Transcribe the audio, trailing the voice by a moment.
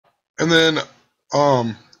And then,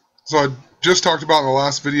 so I just talked about in the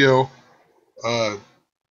last video,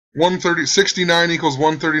 69 equals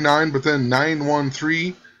 139, but then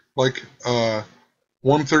 913, like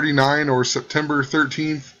 139 or September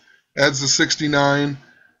 13th adds the 69.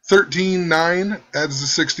 13-9 adds the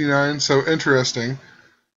 69, so interesting.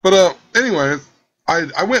 But anyway,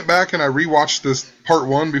 I went back and I rewatched this part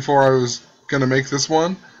 1 before I was going to make this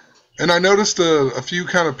one, and I noticed a few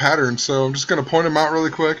kind of patterns, so I'm just going to point them out really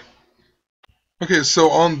quick. Okay, so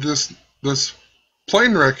on this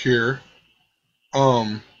plane wreck here,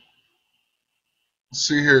 let's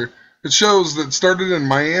see here, it shows that it started in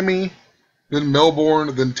Miami, then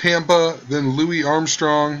Melbourne, then Tampa, then Louis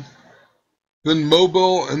Armstrong, then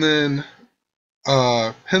Mobile, and then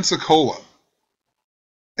Pensacola.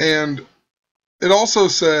 And it also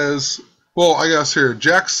says, well, I guess here,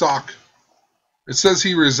 Jack Sock, it says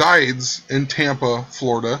he resides in Tampa,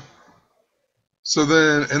 Florida. So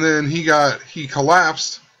then, and then he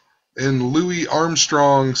collapsed in Louis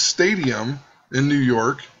Armstrong Stadium in New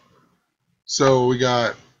York. So we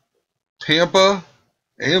got Tampa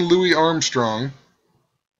and Louis Armstrong.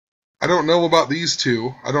 I don't know about these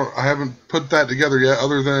two. I haven't put that together yet,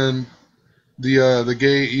 other than the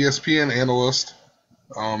gay ESPN analyst.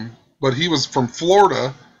 But he was from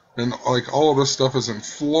Florida, and like all of this stuff is in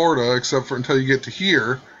Florida, except for until you get to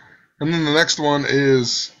here. And then the next one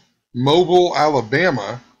is Mobile,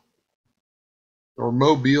 Alabama, or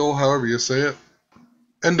Mobile, however you say it.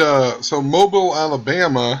 And so Mobile,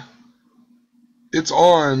 Alabama, it's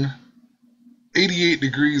on 88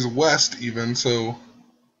 degrees west even, so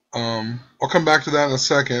I'll come back to that in a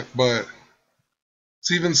second, but it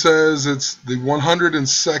even says it's the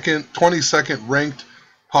 22nd ranked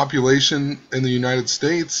population in the United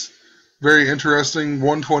States. Very interesting.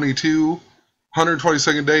 122.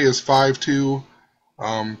 122nd day is 5-2.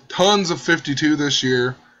 Tons of 52 this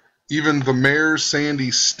year. Even the mayor,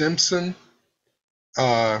 Sandy Stimpson,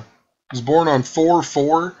 was born on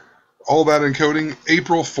 4/4. All that encoding.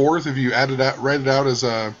 April 4th, if you write it out as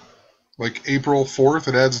like April 4th,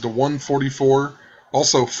 it adds to 144.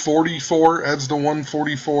 Also 44 adds to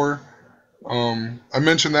 144. I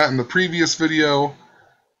mentioned that in the previous video.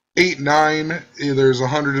 8-9, there's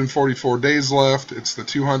 144 days left. It's the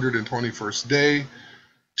 221st day.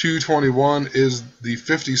 221 is the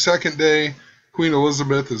 52nd day. Queen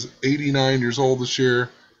Elizabeth is 89 years old this year.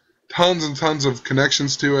 Tons and tons of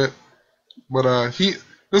connections to it. But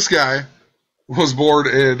this guy was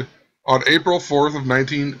born on April 4th of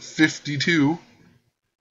 1952.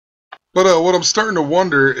 But what I'm starting to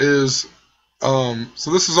wonder is,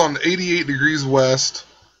 so this is on 88 degrees west,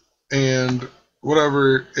 and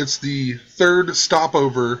whatever, it's the third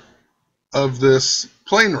stopover of this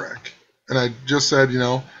plane wreck. And I just said, you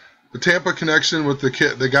know, the Tampa connection with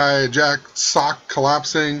the guy Jack Sock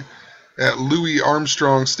collapsing at Louis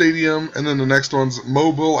Armstrong Stadium, and then the next one's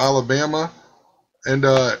Mobile, Alabama. And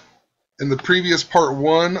in the previous part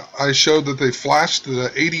 1, I showed that they flashed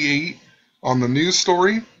the 88 on the news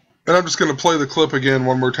story, and I'm just going to play the clip again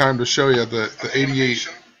one more time to show you the 88.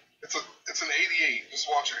 It's an 88. Just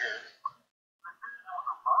watch it here.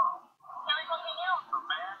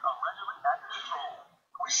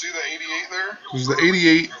 You see the 88 there? There's the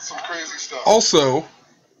 88. Some crazy stuff. Also,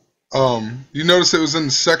 you notice it was in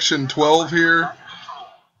section 12 here.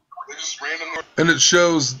 They just randomly, and it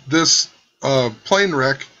shows this plane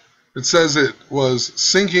wreck. It says it was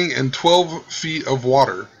sinking in 12 feet of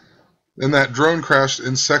water, and that drone crashed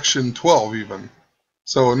in section 12 even.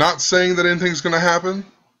 So not saying that anything's going to happen.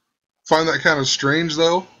 Find that kind of strange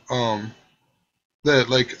though, that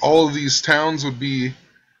like all of these towns would be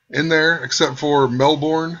in there except for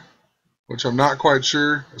Melbourne, which I'm not quite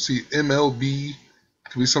sure. I see MLB,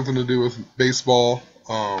 could be something to do with baseball.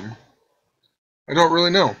 I don't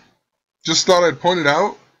really know. Just thought I'd point it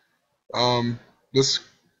out. This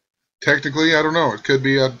technically, I don't know. It could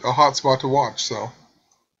be a hot spot to watch. So,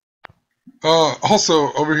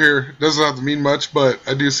 also over here, doesn't have to mean much, but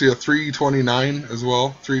I do see a 329 as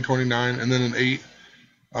well, 329, and then an 8.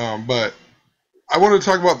 But I wanted to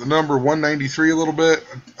talk about the number 193 a little bit.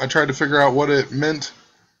 I tried to figure out what it meant.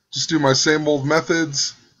 Just do my same old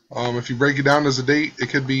methods. If you break it down as a date, it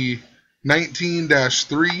could be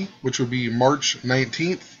 19-3, which would be March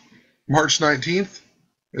 19th. March 19th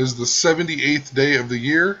is the 78th day of the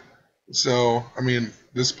year. So, I mean,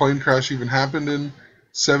 this plane crash even happened in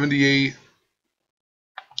 78.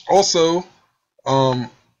 Also,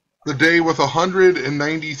 the day with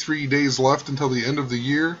 193 days left until the end of the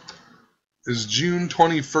year is June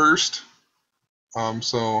 21st.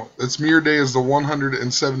 So its mirror day is the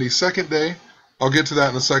 172nd day. I'll get to that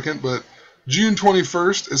in a second, but June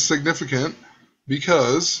 21st is significant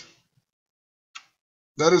because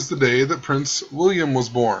that is the day that Prince William was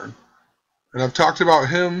born. And I've talked about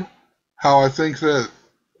him, how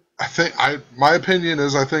my opinion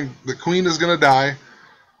is I think the Queen is going to die,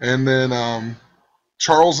 and then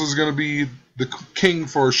Charles is going to be the king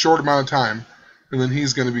for a short amount of time, and then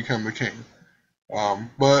he's going to become the king.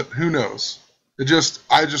 But who knows?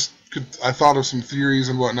 I thought of some theories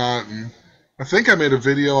and whatnot, and I think I made a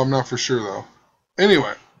video. I'm not for sure though.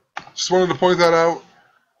 Anyway, just wanted to point that out.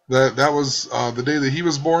 That was the day that he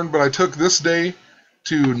was born. But I took this day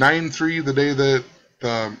to 9/3, the day that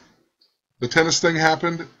the tennis thing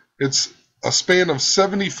happened. It's a span of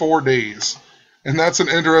 74 days, and that's an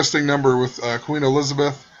interesting number with Queen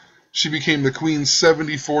Elizabeth. She became the queen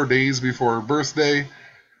 74 days before her birthday.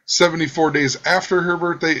 74 days after her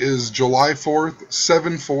birthday is July 4th,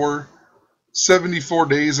 7/4. 74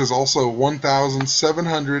 days is also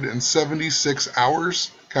 1,776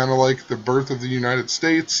 hours, kind of like the birth of the United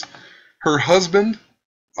States. Her husband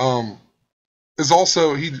is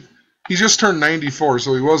also, he just turned 94,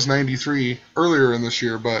 so he was 93 earlier in this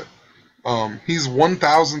year, but he's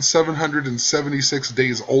 1,776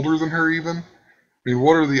 days older than her even. I mean,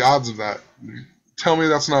 what are the odds of that? Tell me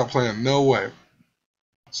that's not planned. No way.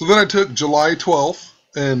 So then I took July 12th,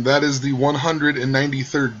 and that is the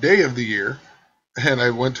 193rd day of the year, and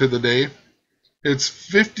I went to the day. It's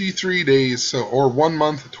 53 days, or 1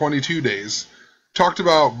 month, 22 days. Talked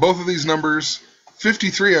about both of these numbers.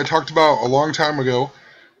 53 I talked about a long time ago.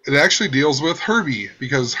 It actually deals with Herbie,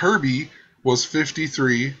 because Herbie was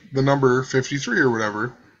 53, the number 53 or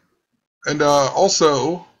whatever. And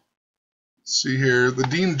also, let's see here, the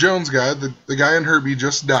Dean Jones guy, the guy in Herbie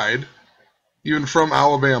just died. Even from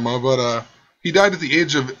Alabama, but he died at the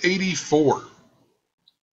age of 84.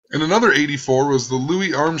 And another 84 was the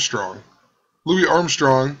Louis Armstrong. Louis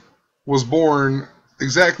Armstrong was born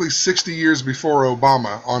exactly 60 years before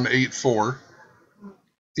Obama on 8/4.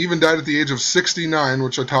 Even died at the age of 69,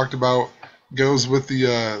 which I talked about, goes with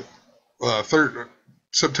the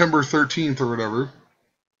September 13th or whatever.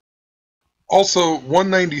 Also,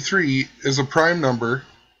 193 is a prime number,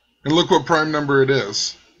 and look what prime number it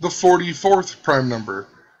is. The 44th prime number.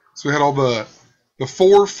 So we had all the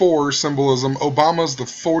 4-4 symbolism. Obama's the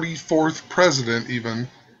 44th president even.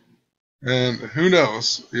 And who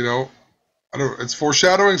knows, you know, it's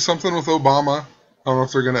foreshadowing something with Obama. I don't know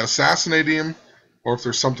if they're going to assassinate him or if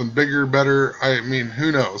there's something bigger, better. I mean,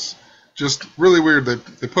 who knows? Just really weird.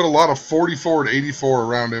 They put a lot of 44 to 84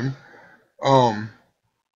 around him.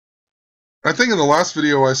 I think in the last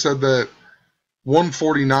video I said that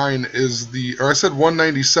 149 is I said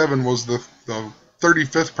 197 was the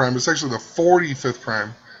 35th prime. It's actually the 45th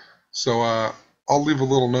prime. So I'll leave a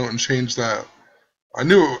little note and change that. I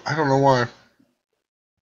don't know why.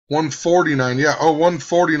 149, yeah. Oh,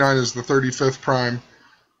 149 is the 35th prime.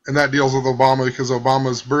 And that deals with Obama because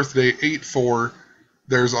Obama's birthday, 8/4,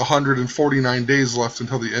 there's 149 days left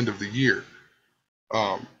until the end of the year.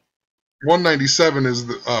 197 is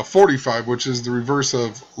the 45, which is the reverse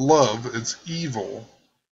of love. It's evil.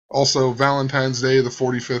 Also, Valentine's Day, the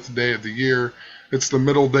 45th day of the year. It's the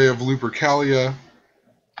middle day of Lupercalia.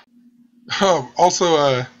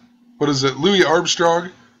 Also, what is it? Louis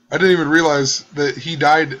Armstrong. I didn't even realize that he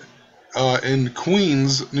died in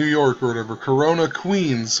Queens, New York, or whatever. Corona,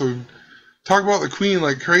 Queens. So we talk about the Queen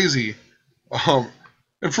like crazy.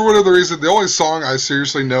 And for whatever reason, the only song I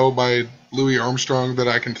seriously know by Louis Armstrong that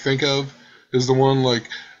I can think of is the one like,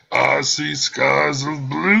 I see skies of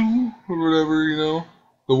blue, or whatever, you know,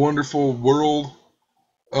 the wonderful world.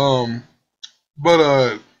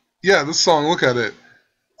 Yeah, this song, look at it.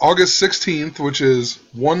 August 16th, which is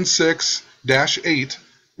 16-8,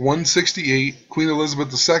 168. Queen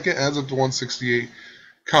Elizabeth II adds up to 168.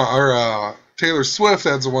 Taylor Swift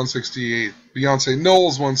adds a 168. Beyonce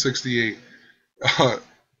Knowles 168.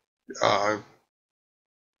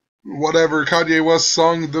 Whatever, Kanye West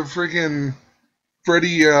sung the freaking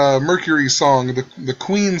Freddie Mercury song, the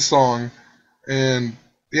Queen song, and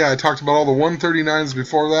yeah, I talked about all the 139s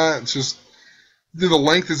before that. It's just the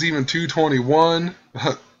length is even 221.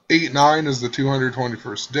 8/9 is the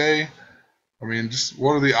 221st day. I mean, just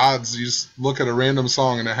what are the odds? You just look at a random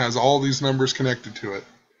song and it has all these numbers connected to it.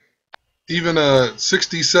 Even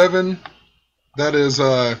 67, that is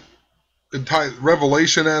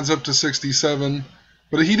Revelation adds up to 67.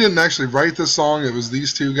 But he didn't actually write this song. It was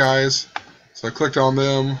these two guys. So I clicked on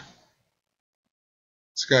them.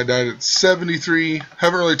 This guy died at 73.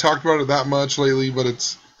 Haven't really talked about it that much lately, but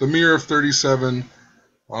it's the Mirror of 37.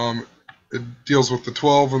 It deals with the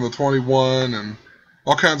 12 and the 21 and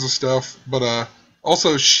all kinds of stuff. But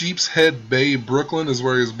also Sheep's Head Bay, Brooklyn is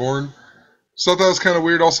where he was born. So I thought that was kind of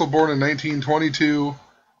weird. Also born in 1922.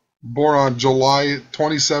 Born on July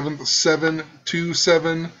 27th,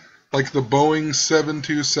 727, like the Boeing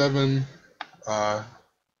 727. I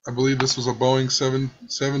believe this was a Boeing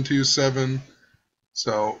 727.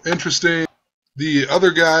 So, interesting. The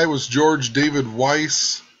other guy was George David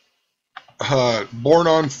Weiss, born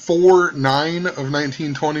on 4/9 of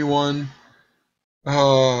 1921.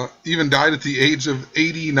 Even died at the age of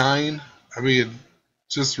 89. I mean,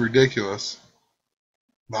 just ridiculous.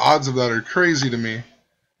 The odds of that are crazy to me.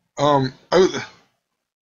 I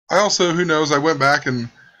also, who knows, I went back and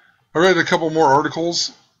I read a couple more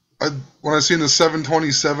articles. When I seen the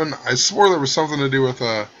 727, I swore there was something to do with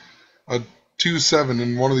a 27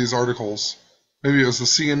 in one of these articles. Maybe it was the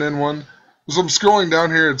CNN one. As I'm scrolling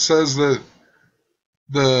down here, it says that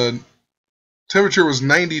the temperature was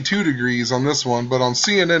 92 degrees on this one, but on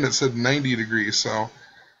CNN it said 90 degrees. So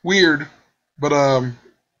weird. But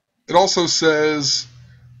it also says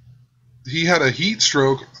he had a heat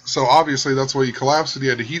stroke. So obviously that's why he collapsed. He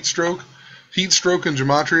had a heat stroke. Heat stroke in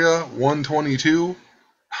gematria 122.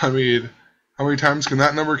 I mean, how many times can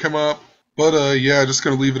that number come up? But yeah, just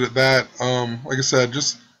gonna leave it at that. Like I said,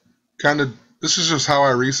 just kind of, this is just how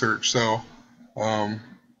I research. So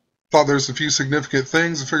thought there's a few significant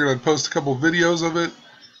things. I figured I'd post a couple videos of it.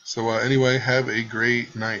 So anyway, have a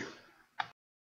great night.